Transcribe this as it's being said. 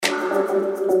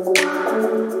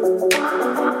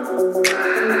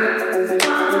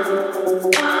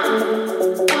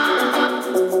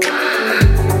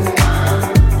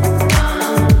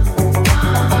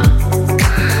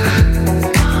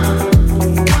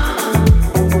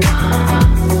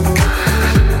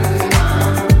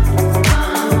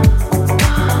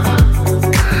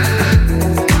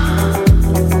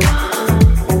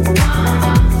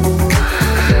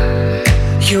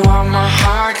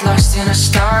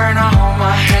star and I hold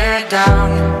my head down.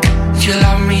 You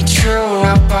love me true,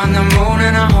 up on the moon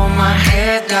and I hold my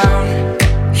head down.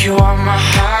 You are my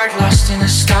heart, lost in a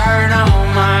star and I hold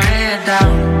my head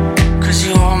down. Cause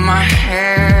you hold my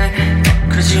head,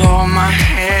 cause you hold my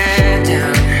head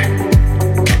down.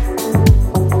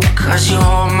 Cause you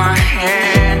hold my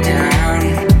head down.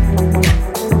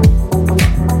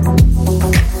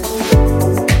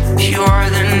 You are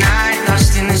the night,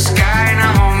 lost in the sky and I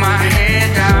hold my head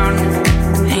down.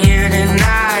 And you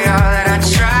deny all that I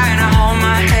try and I hold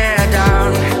my head down.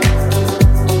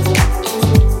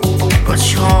 But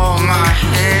you hold my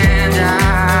head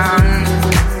down.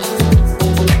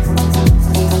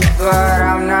 But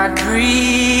I'm not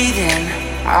breathing,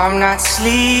 I'm not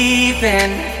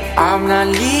sleeping, I'm not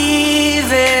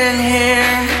leaving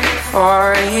here for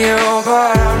you.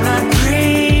 But I'm not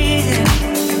breathing,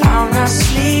 I'm not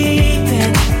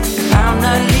sleeping, I'm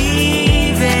not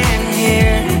leaving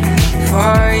here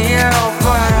for you.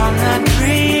 But I'm not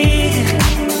breathing,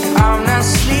 I'm not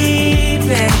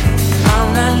sleeping, I'm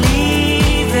not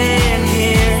leaving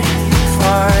here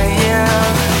for you.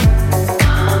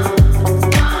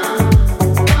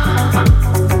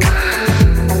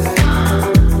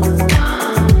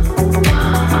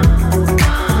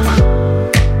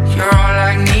 You're all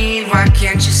I need, why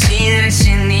can't you see that it's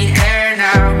in the air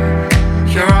now?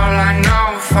 You're all I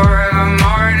know,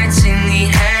 forevermore, and it's in the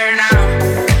air now.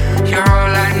 You're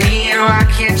all I need, why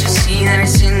can't you see that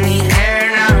it's in the air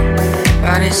now?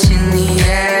 But it's in the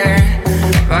air,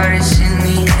 but it's in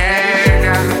the air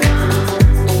now.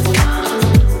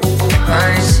 But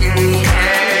it's in the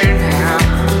air now.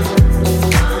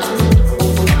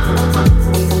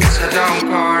 So don't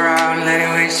go around, let it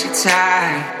waste your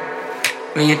time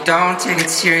when you don't take it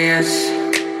serious.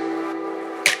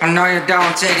 I know you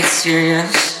don't take it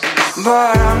serious.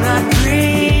 But I'm not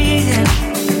breathing,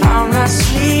 I'm not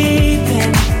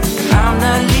sleeping, I'm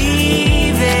not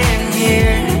leaving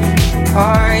here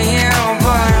for you.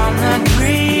 But I'm not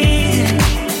breathing,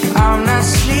 I'm not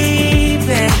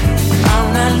sleeping, I'm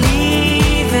not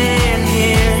leaving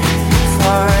here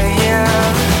for you.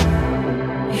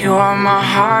 You are my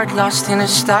heart, lost in a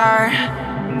star.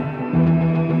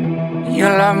 You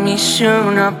love me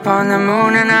soon, up on the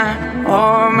moon and I,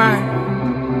 oh my.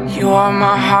 You are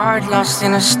my heart, lost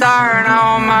in a star and I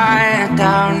hold my head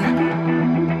down.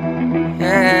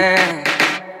 Yeah.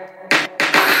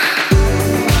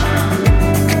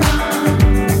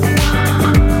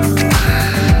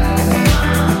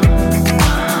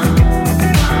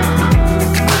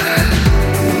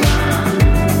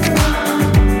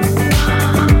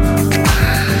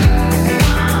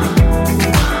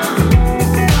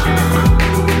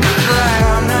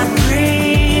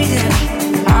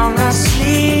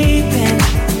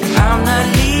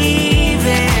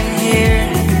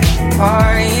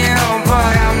 For you,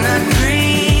 but I'm not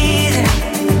breathing,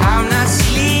 I'm not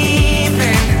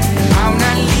sleeping, I'm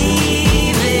not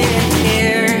leaving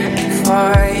here for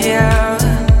you.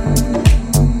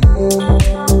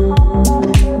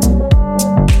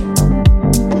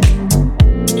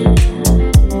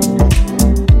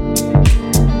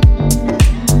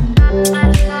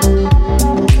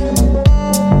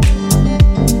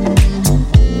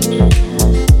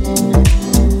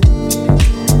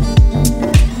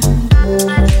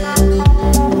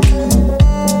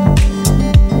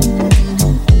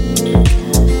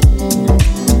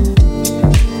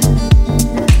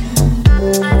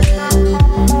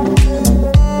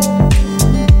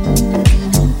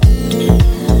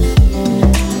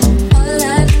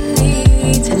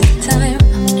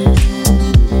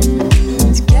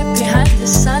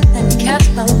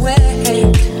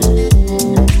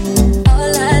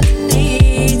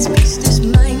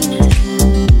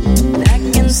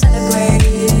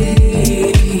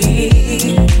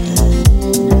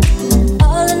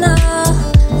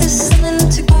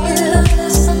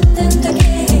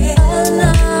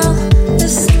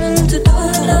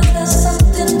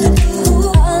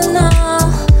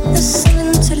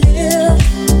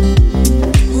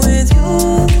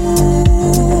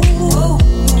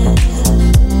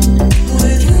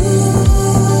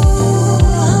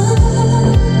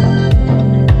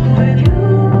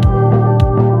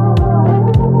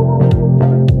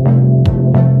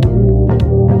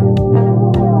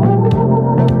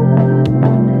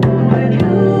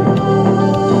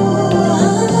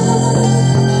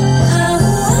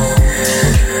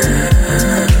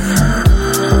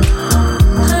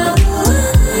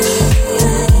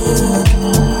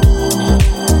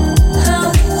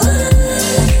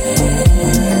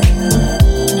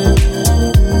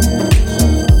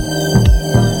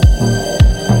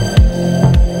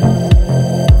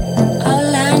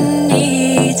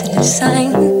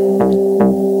 sign.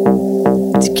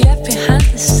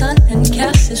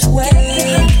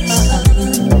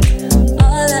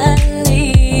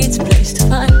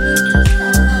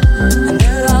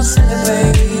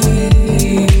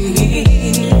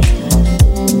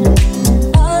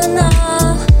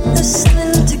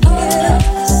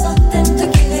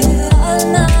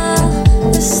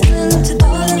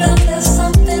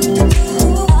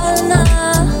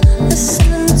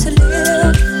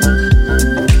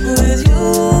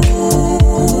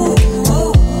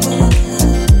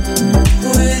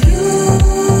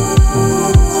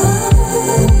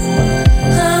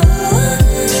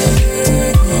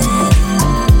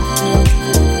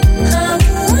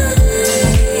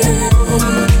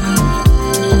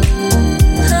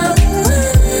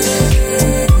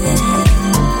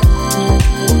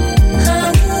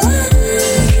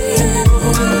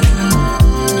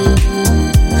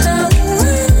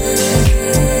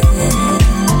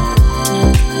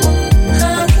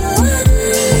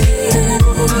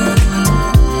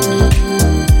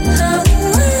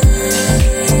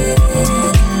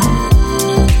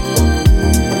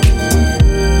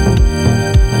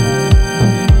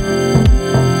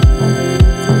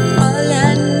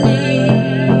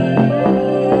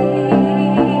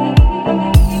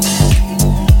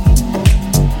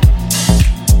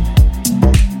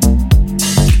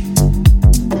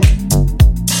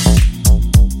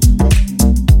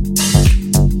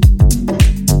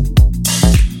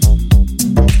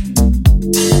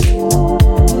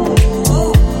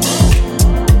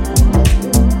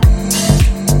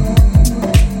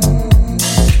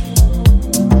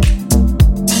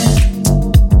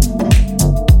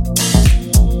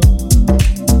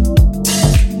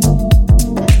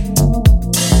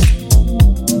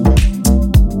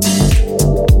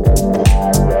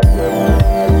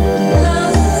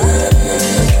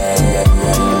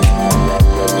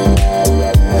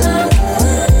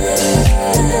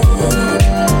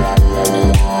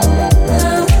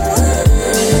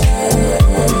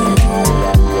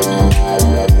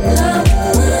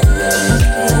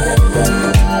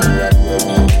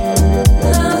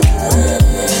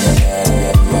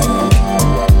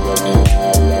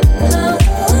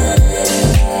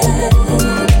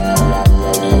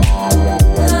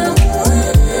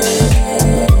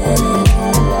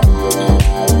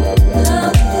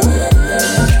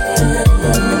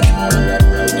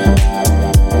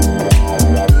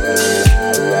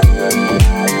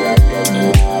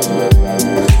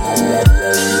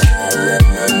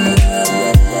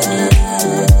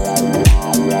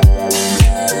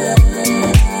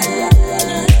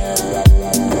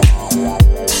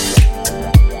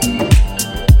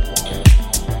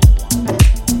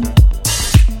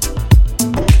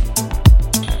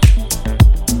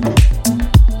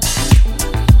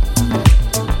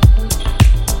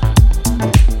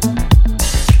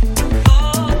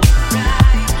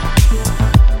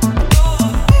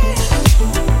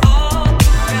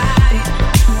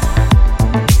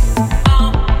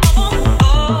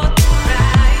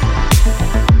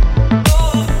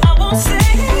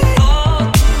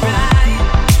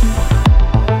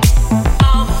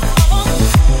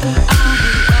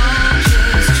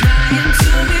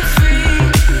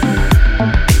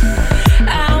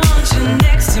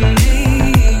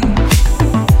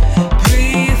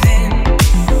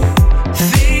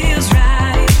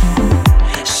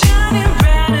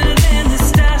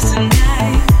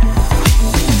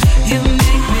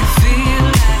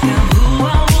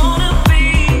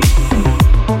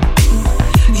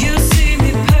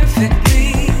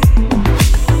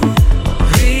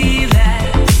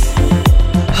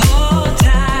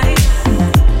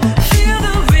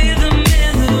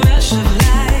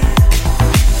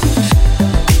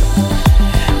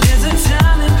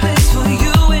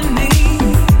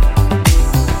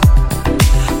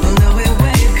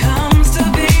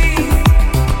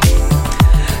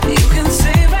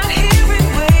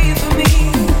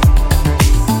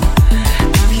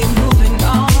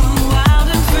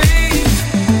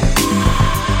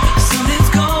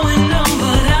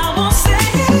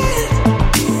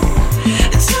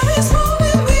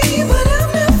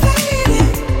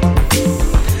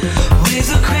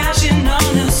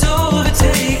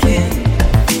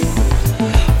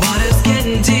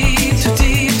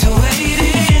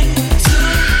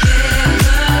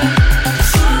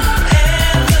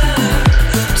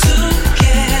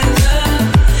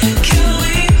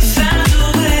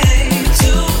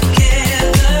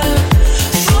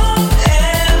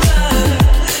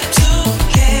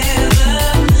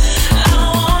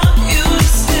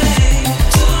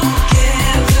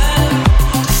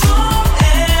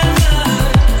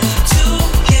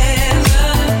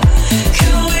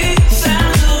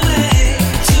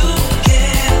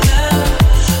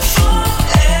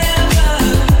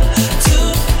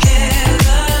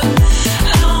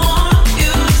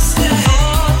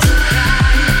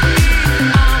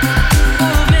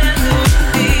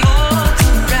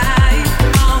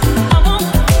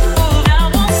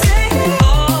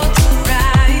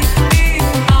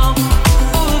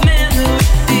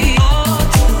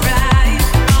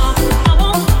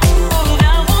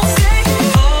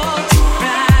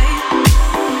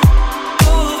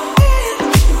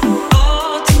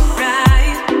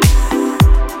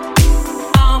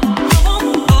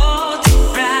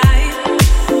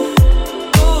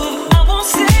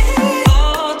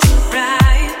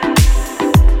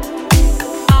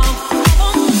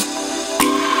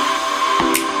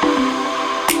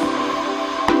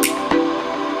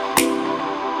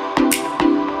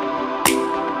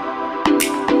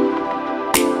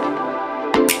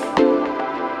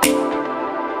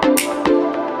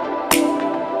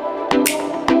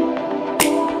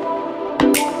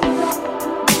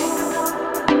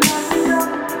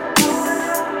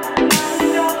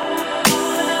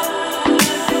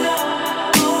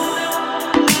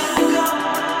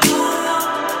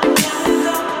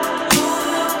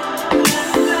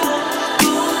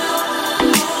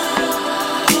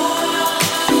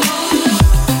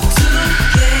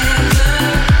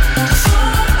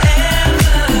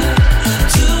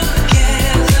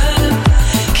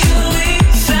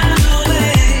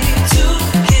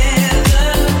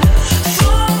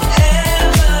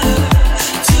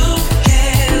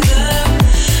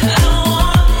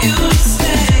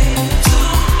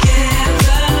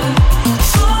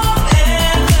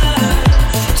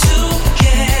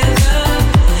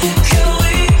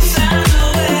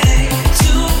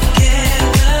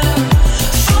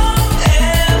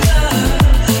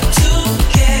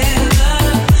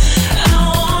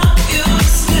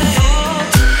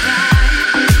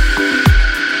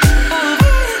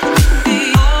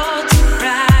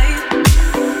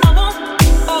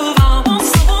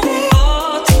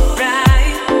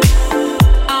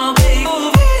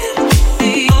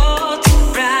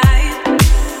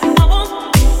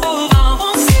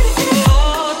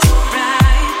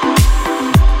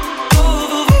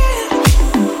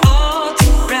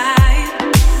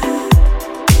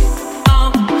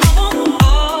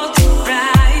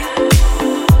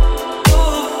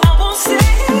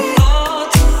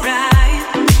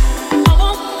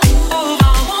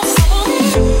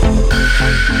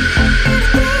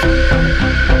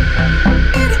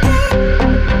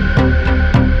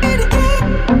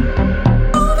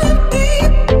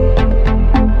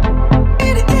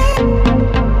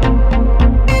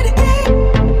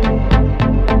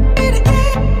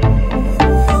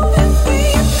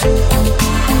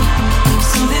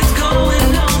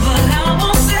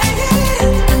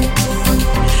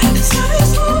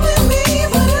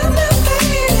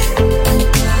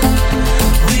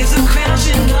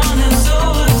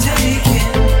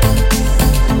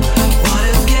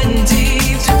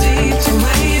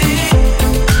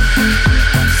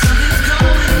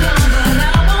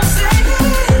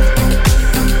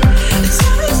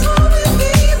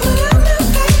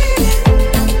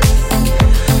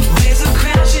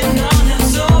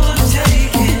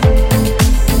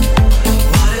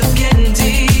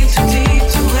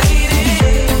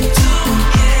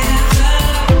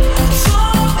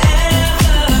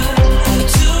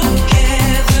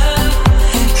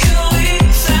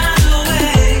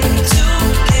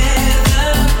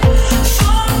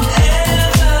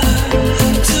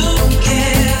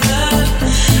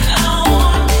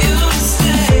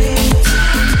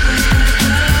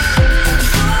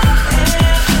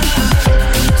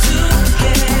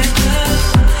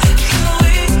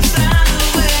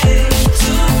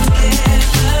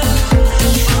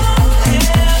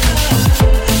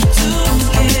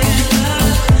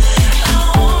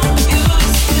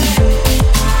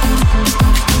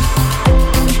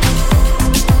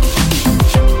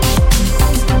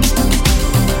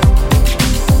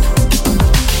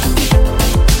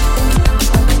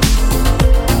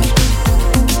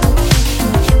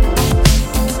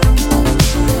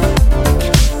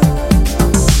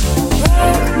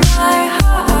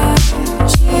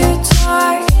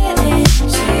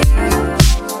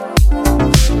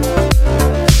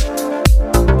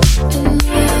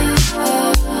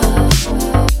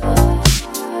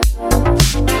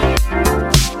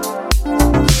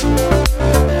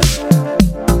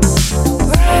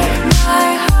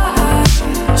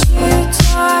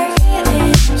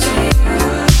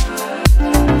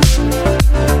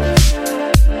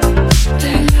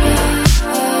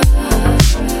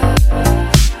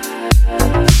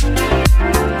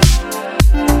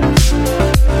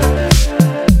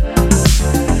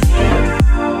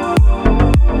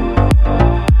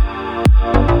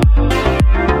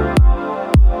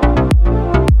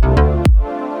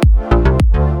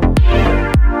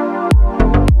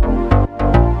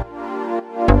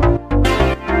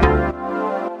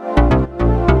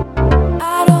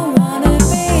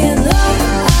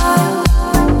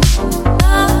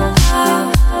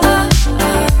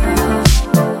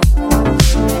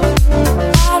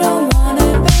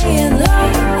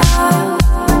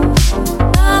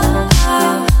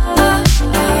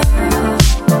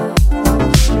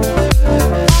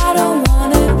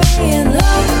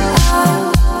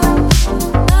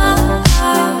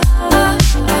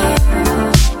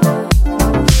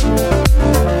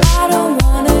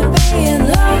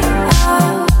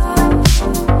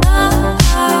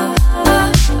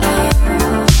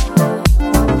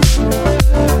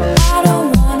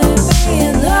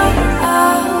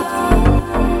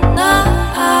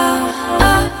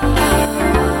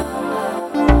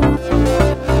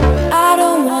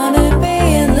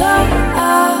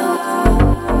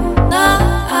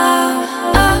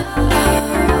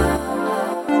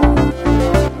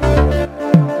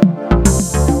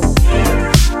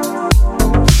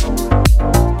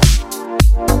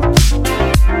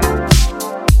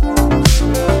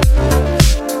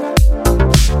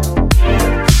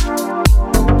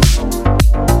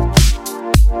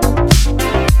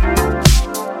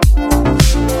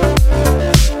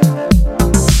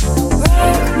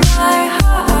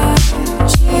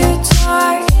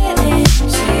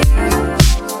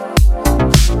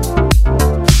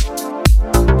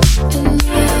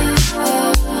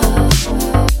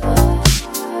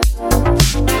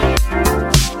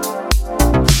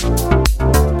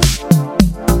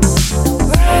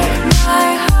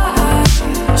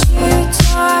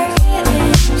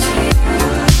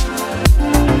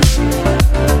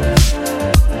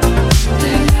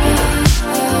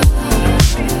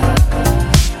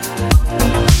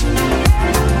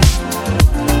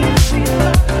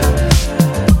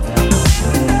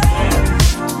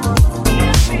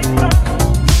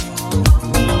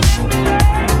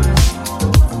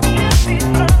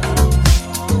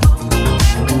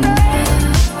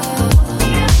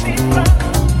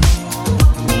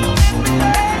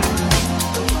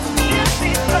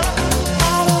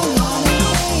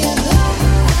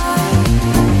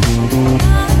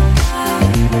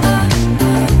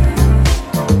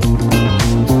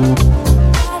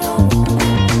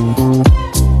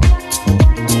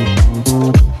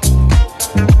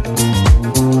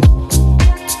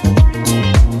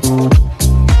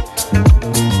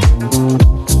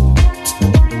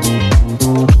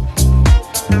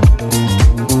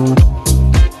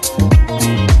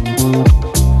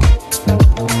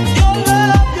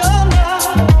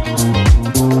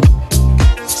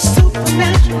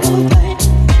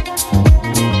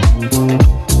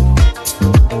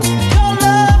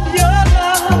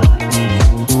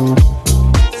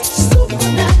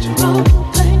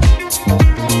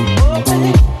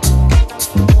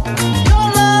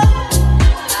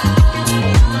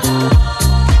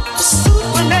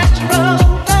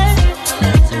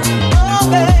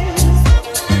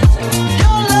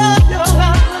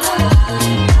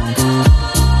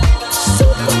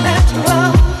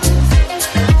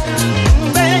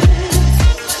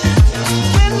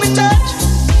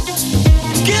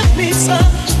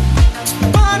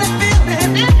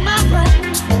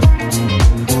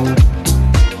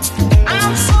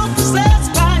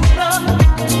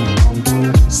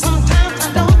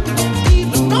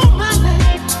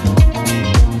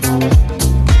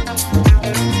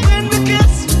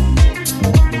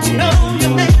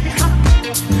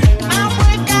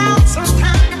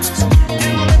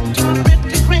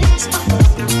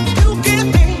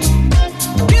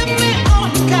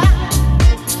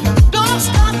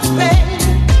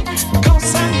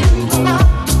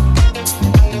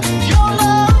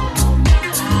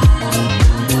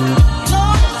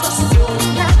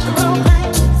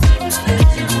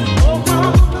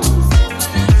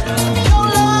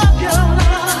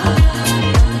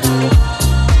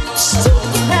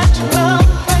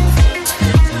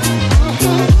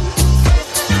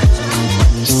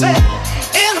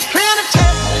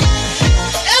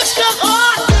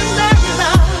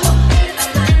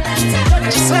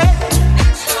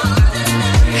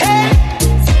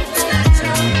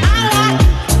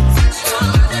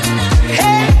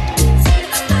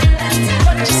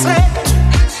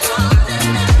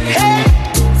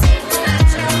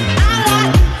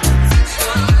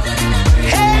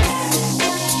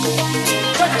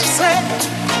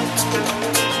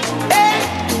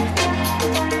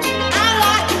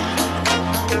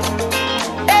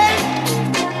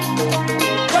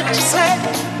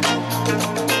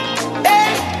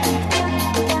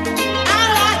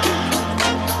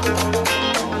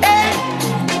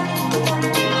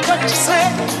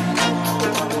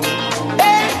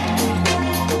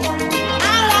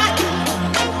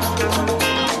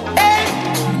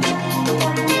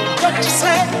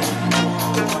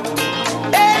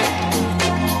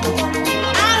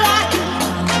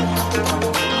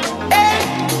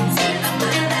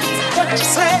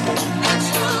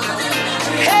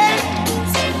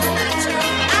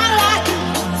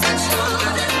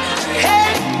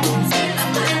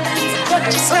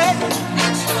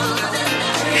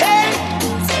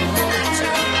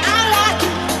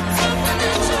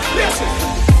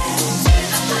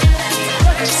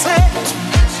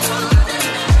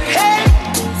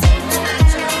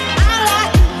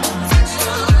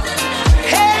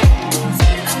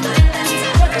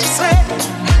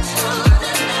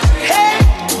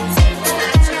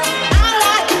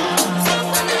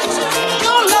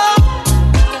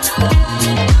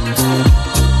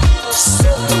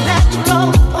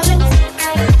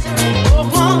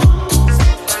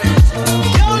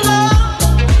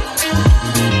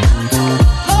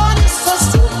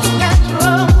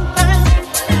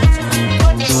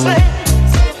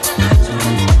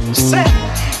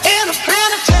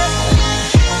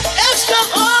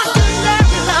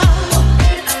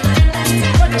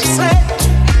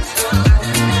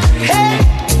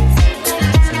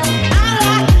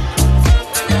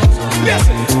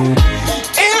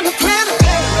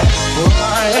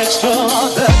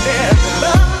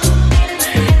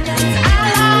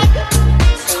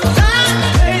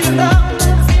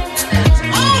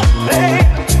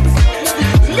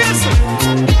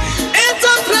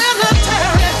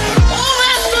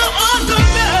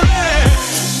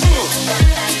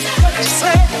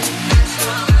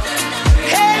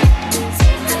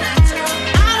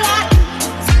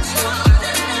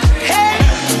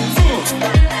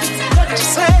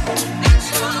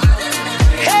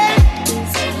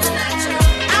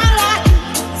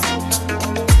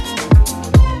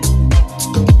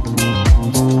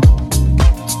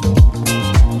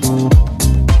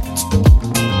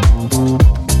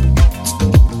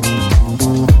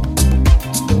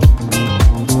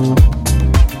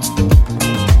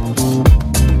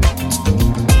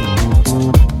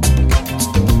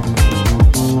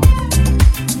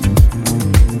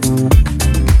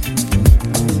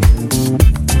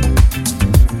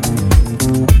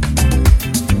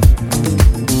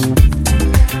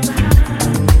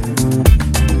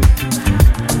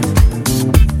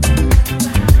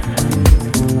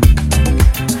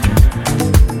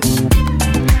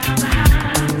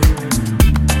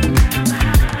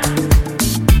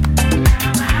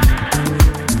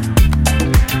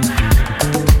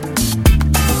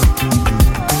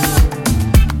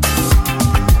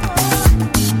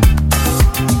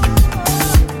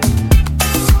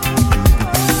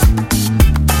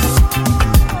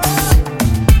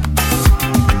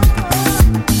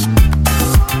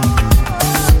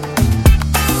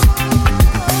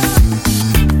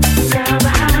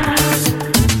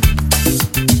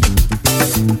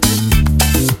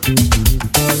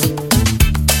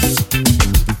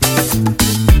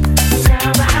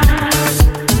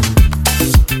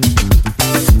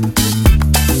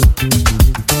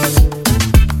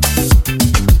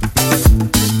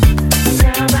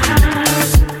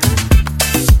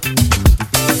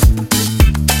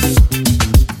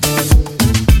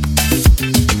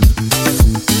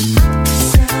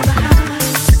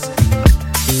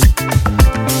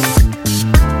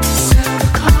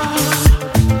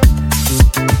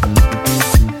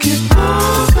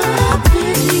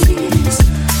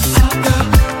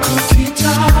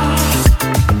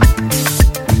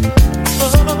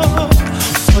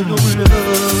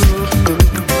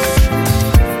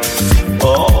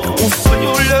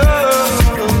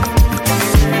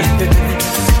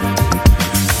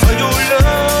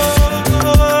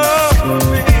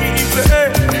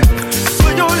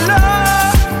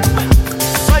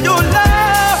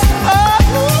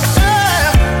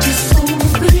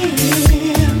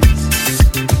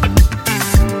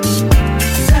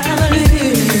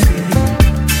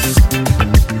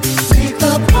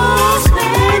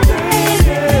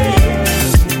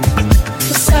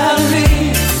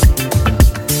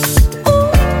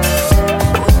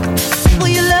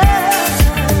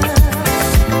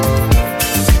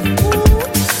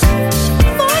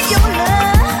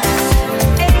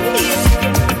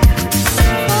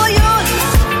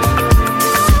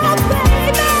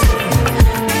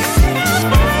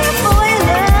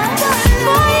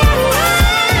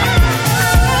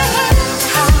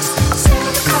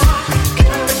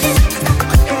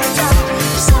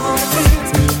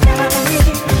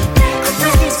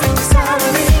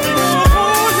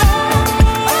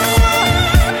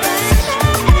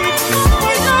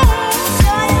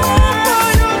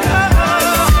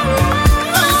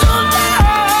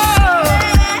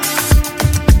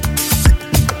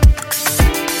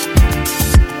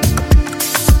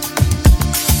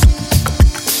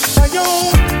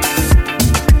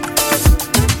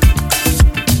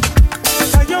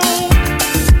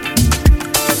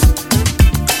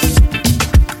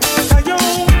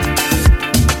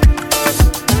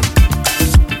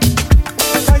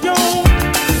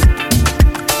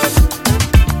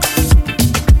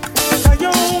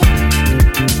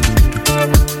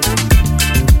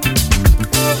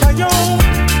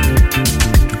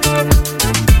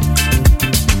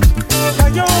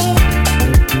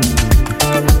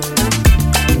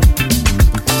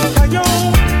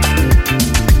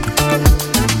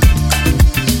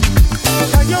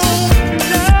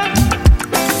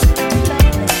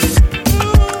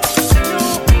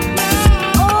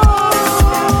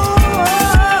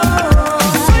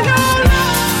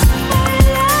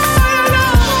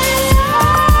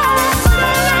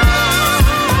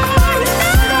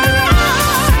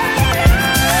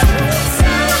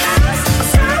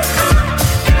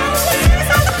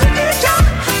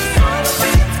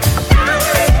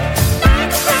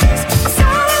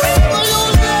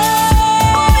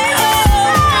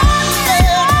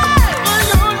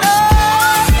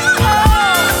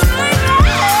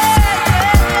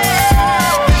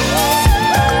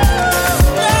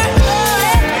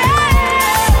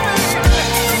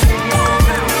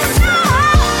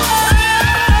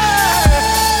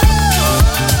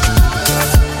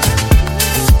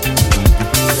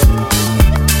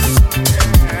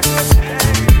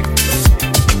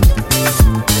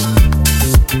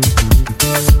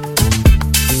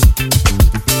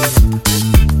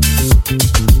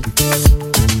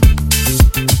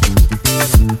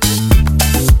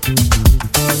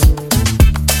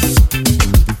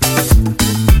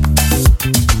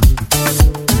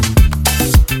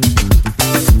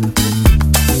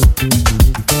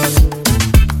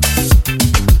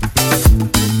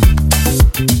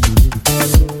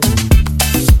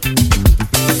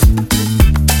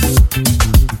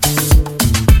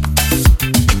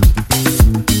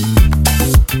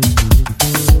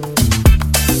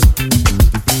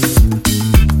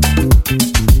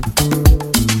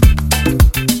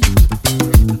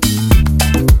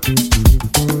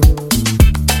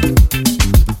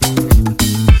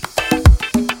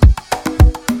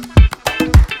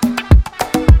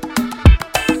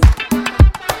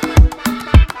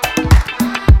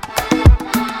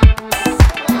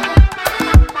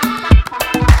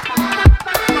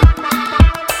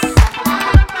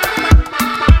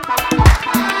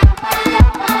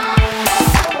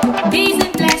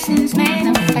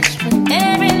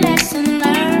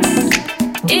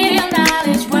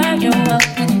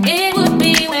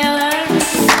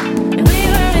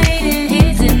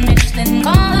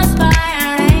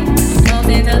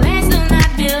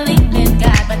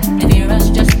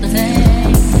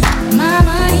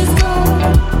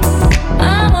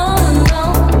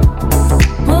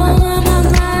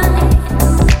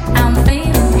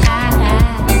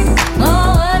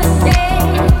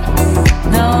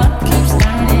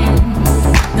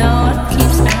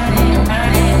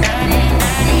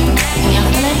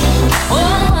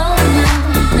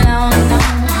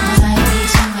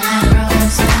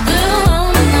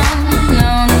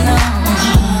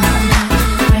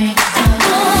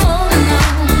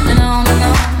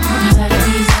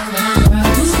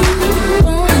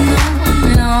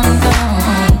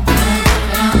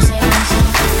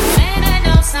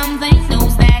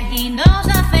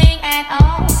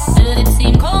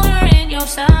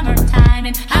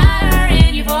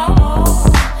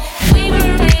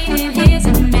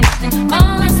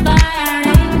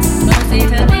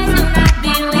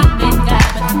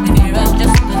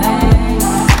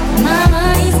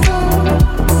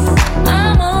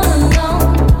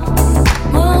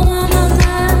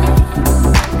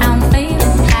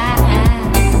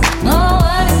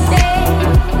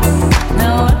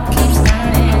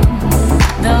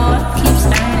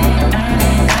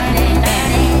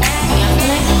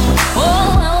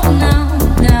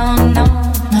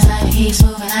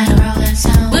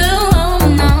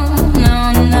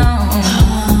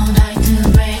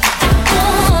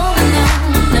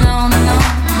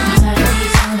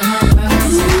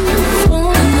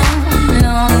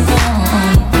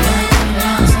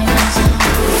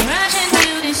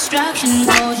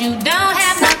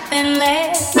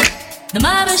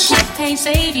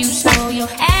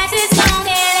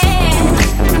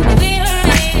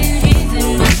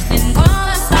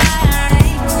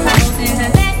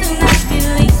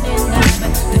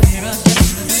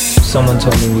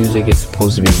 told me music is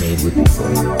supposed to be made with people,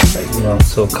 like, you know,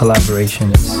 so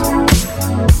collaboration is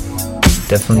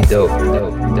definitely dope.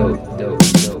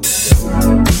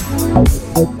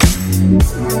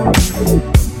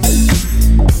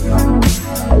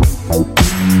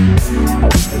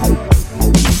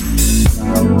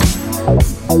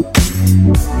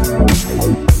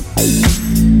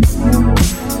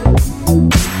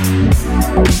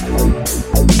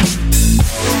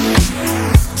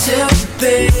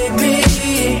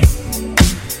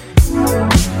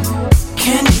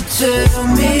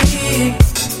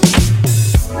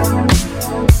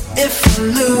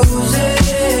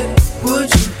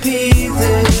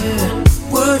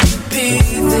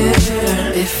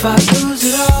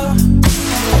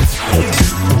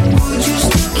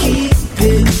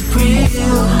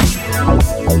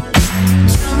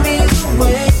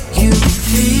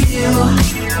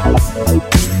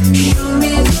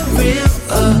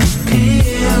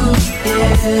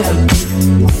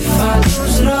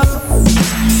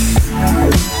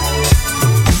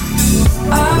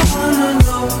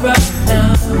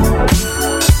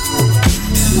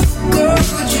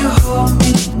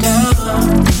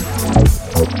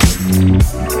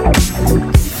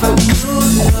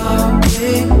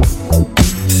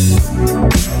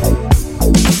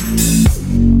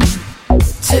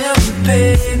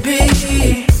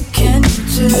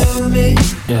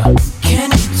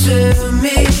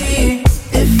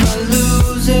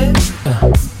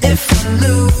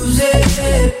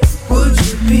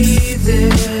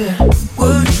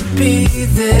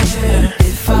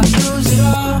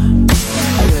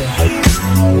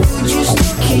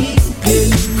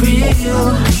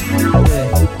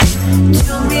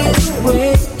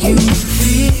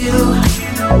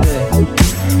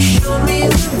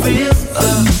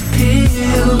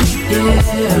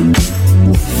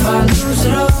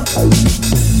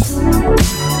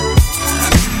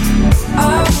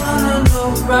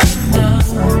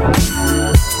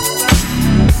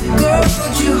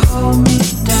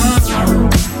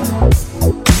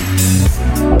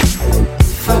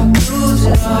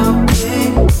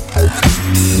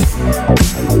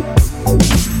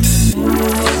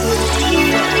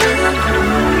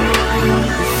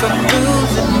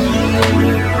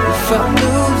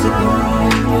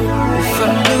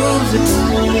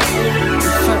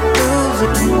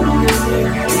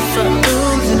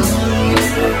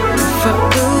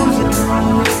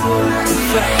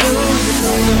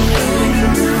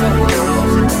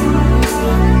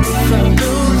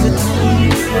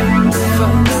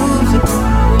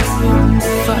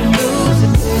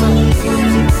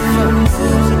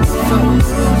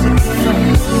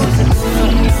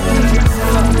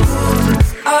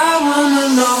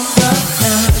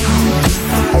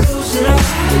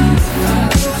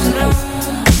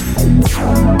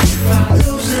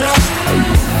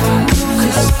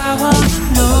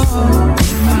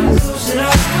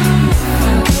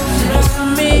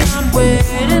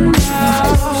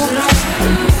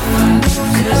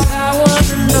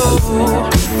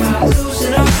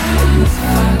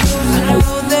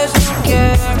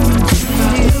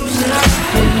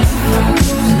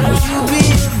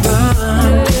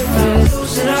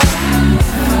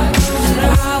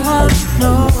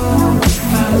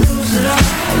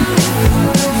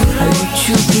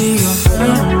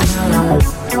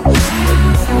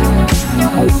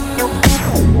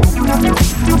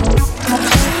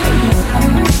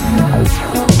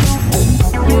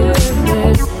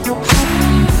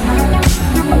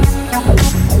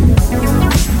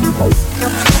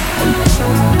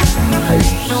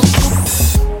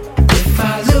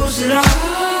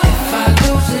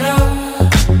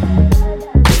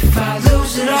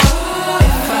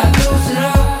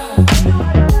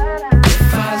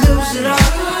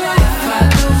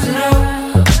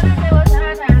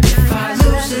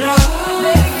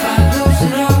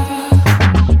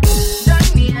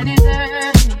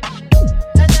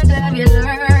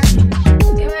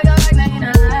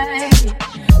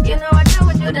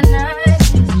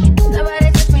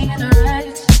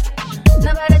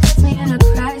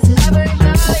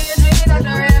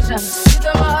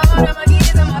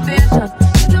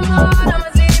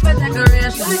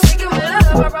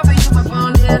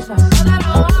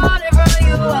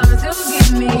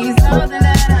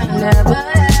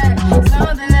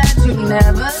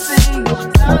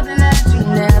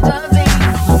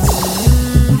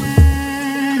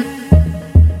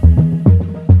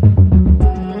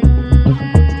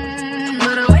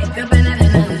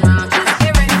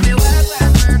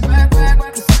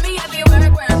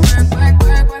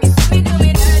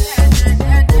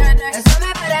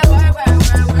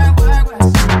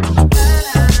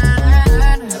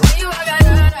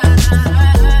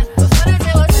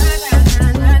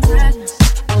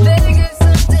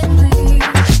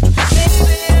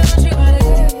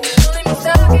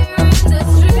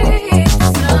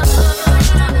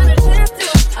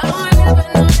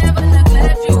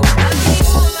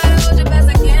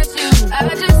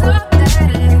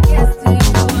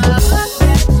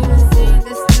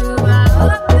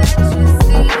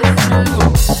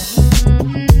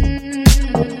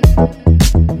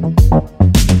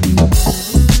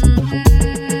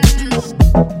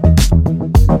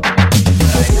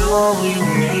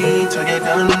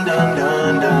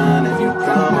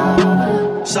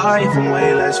 Sorry if I'm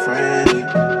way less friendly.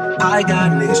 I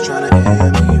got niggas tryna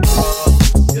end me. Oh,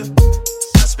 yeah.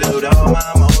 I spilled all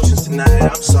my emotions tonight,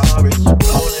 I'm sorry.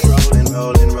 Rolling, rolling,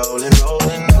 rolling, rolling,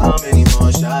 rolling. How many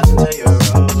more shots until you're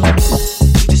rolling?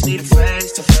 We just need a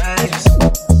face to face.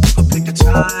 We'll pick the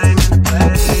time and the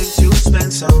place. You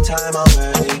spent some time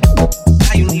already.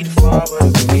 Now you need to forward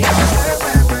with me.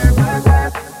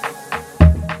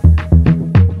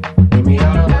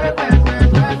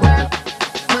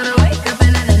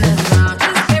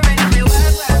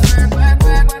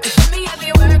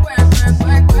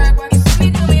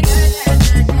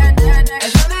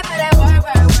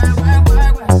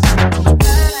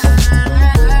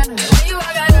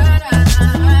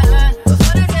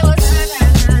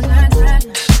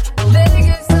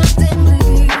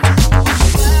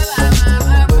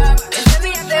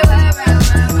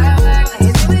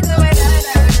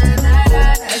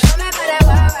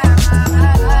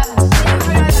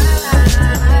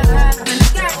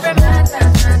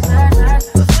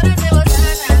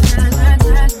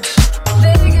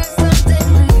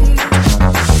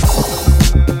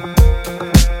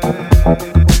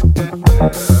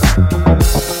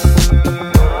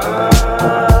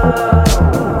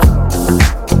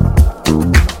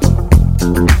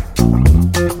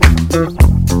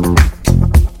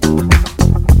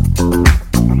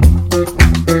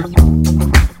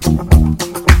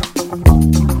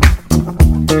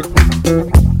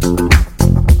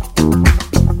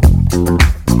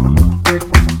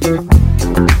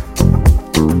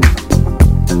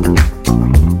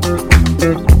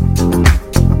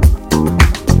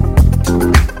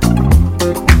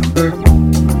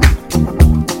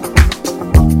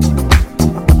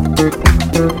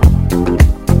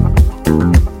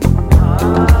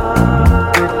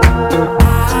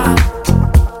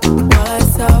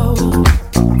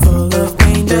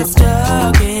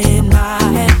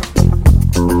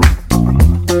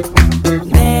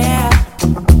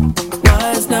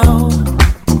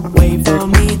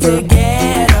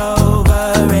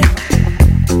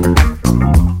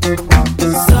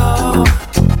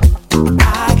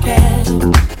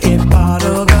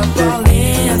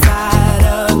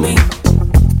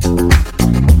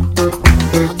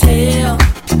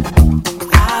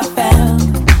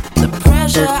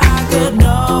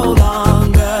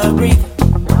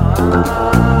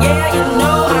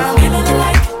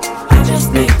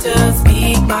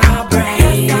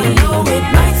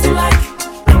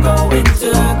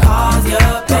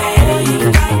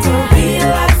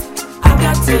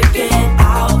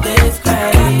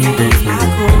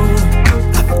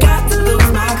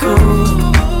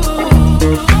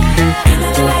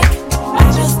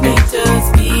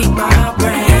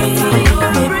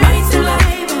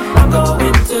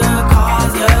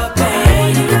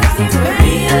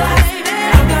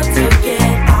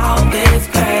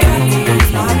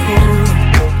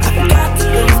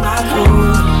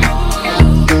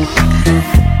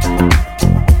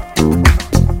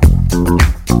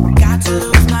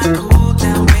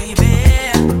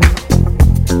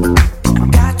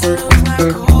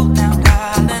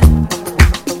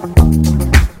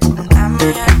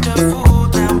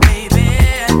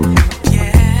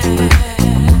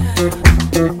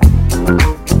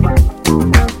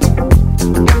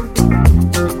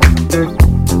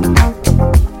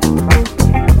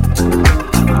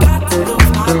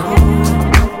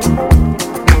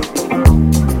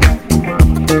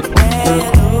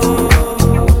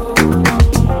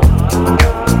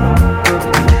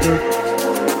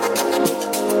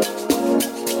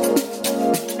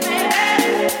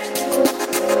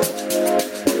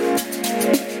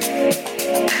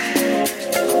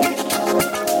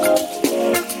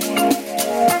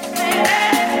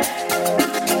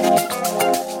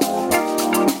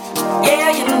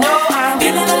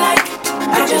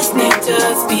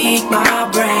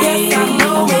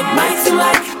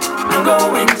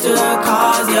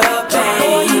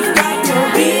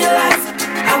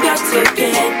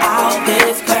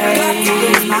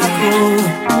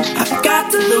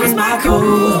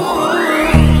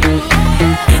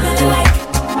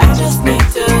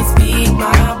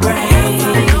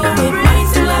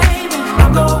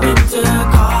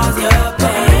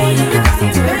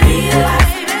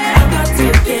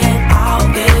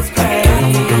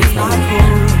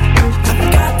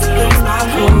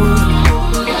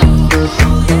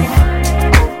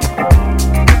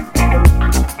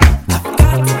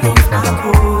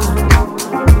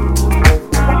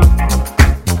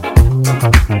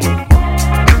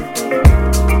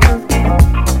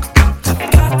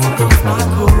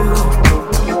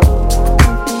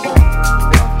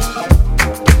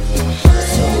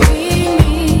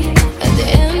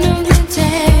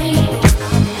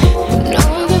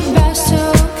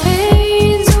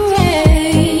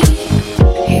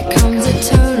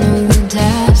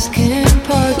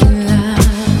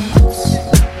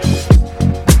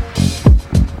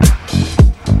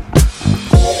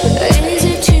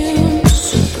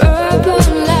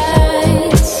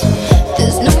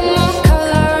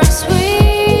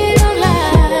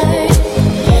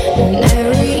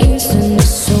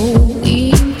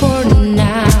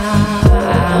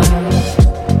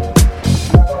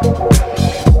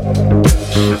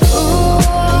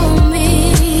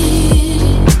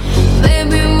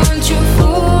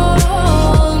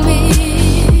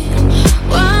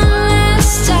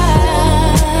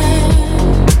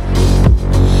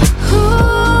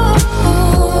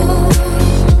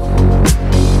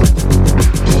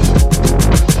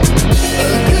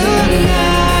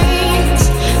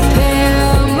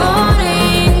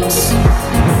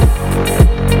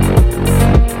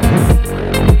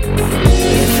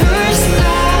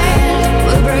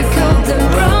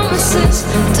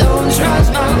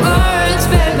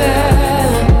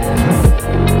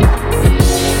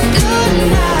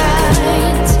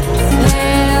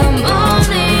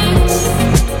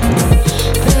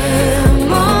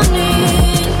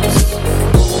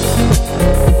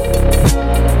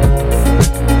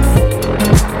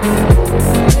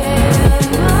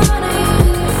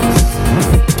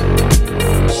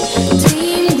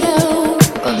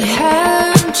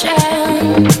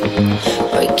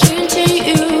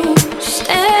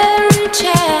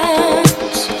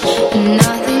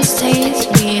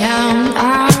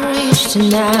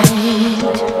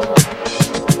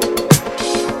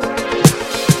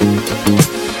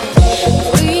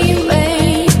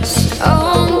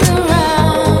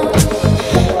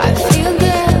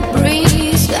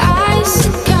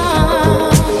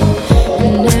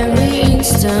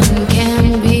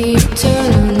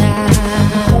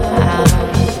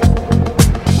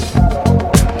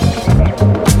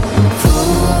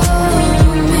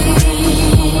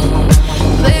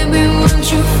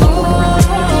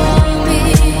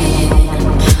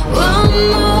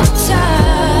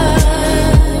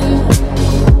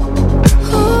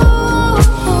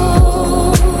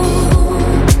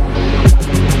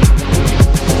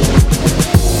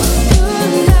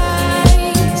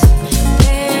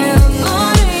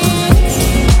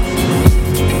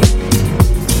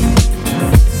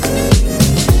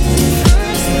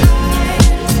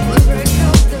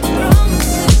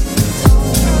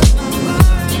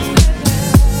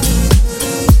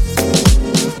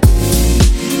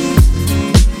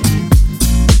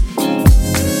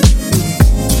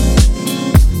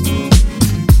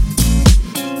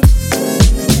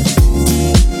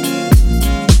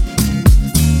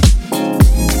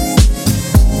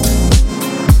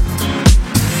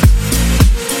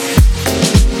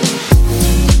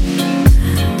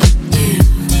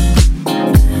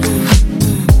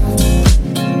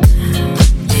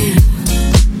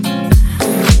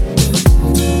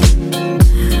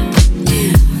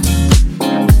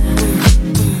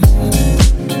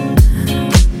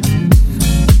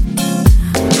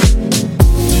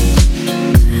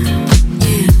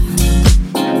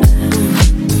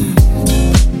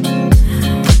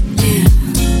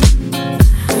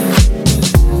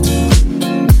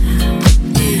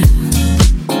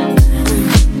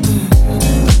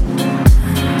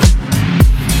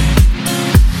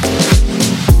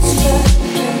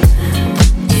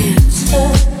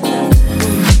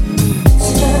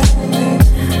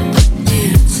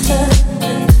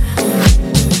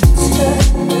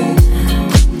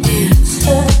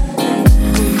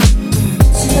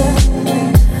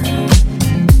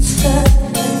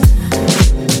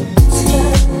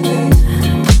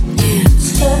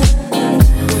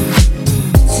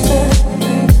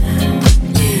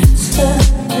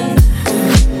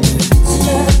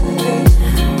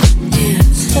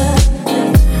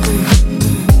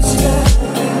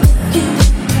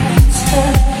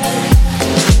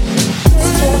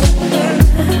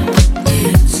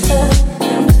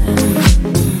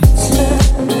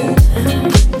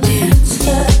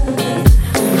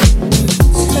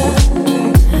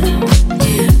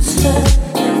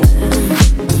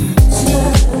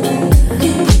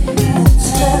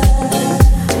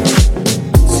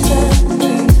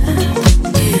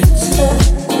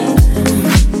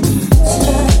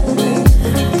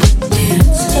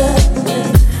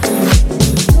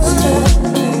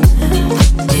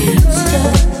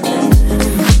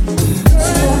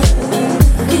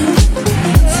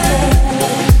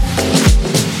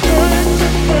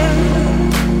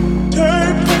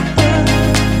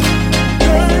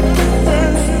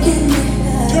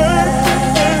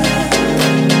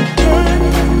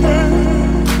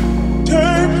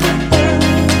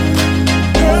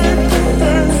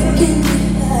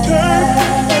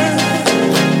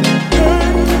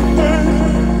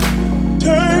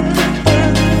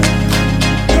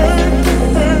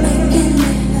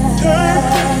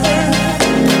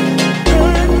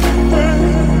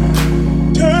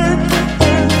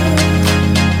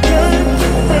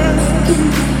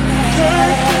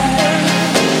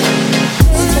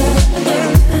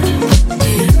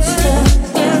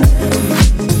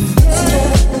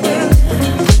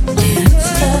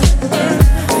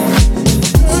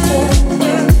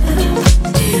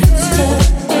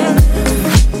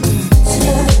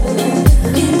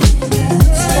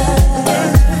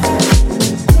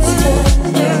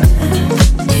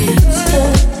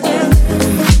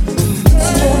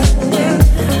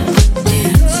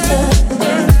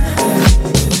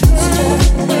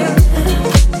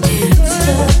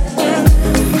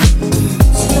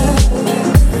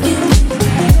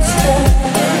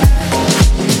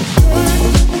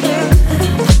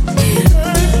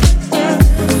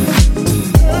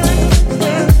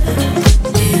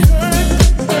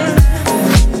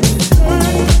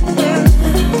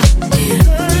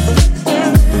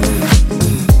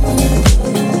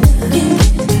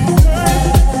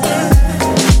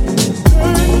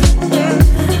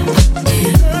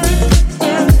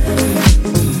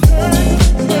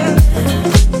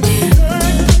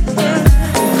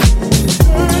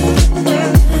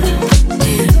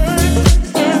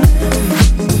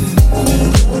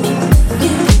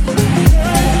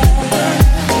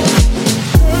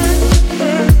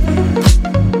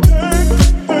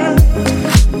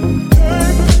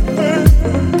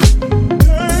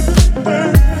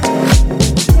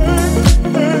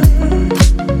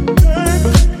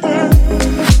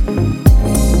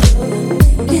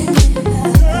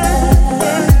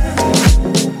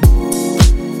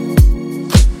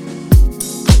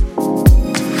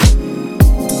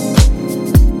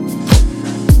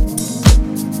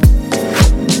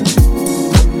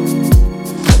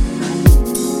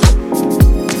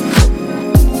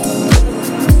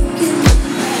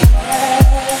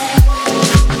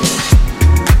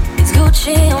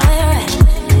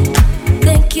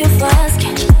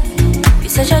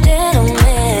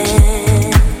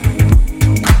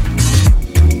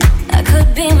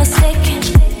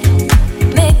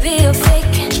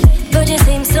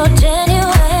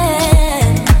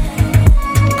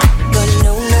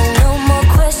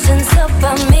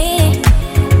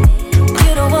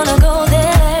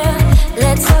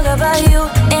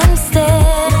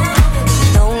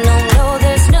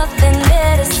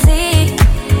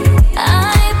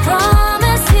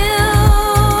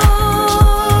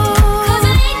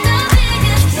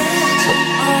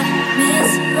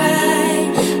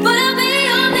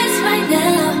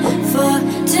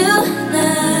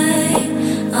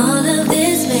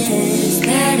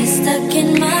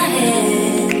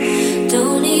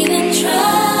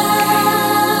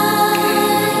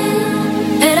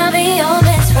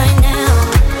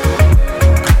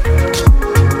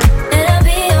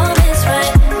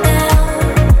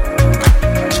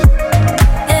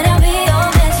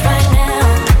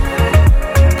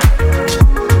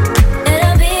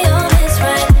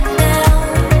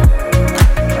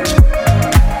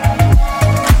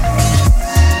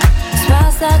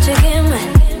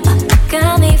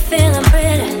 got me feeling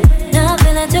pretty, not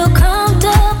feeling too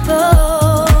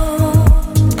comfortable.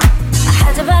 I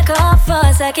had to back off for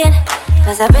a second,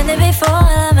 'cause I've been there before,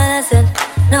 I'm innocent.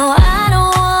 No, I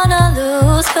don't wanna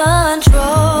lose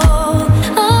control.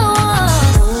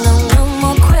 No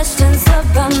more questions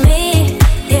about me.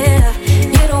 Yeah,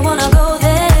 you don't wanna go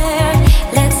there.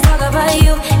 Let's talk about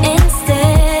you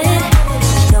instead.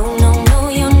 No,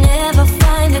 you'll never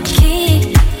find a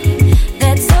key.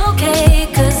 That's okay,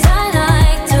 'cause I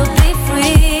like to be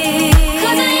free.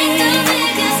 'Cause I ain't the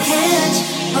biggest catch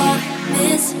or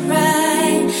miss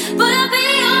right, but I'll be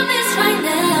on this right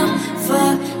now for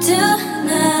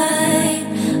tonight.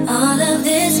 All of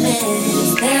this mess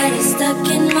that is stuck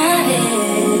in my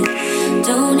head,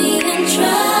 don't even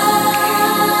try.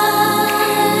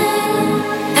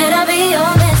 And I'll be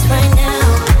on this right now.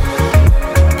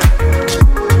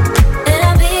 And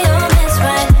I'll be on this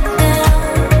right now.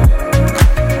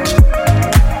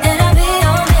 And I'll be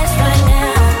on this right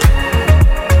now.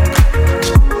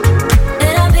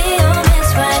 And I'll be on this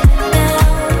right now.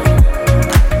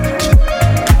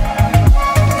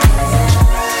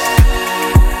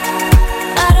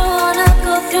 I don't wanna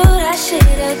go through that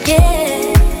shit again.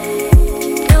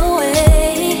 No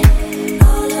way.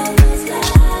 All of those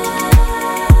lies.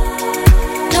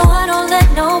 No, I don't let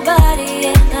nobody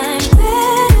in. I'm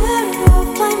better off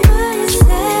by myself.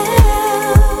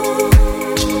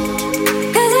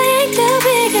 'Cause I ain't the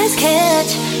biggest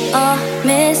catch or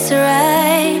miss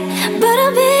right, but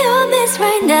I'll be on this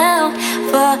right now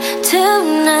for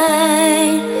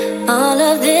tonight. All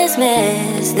of this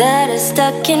mess that is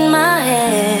stuck in my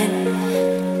head,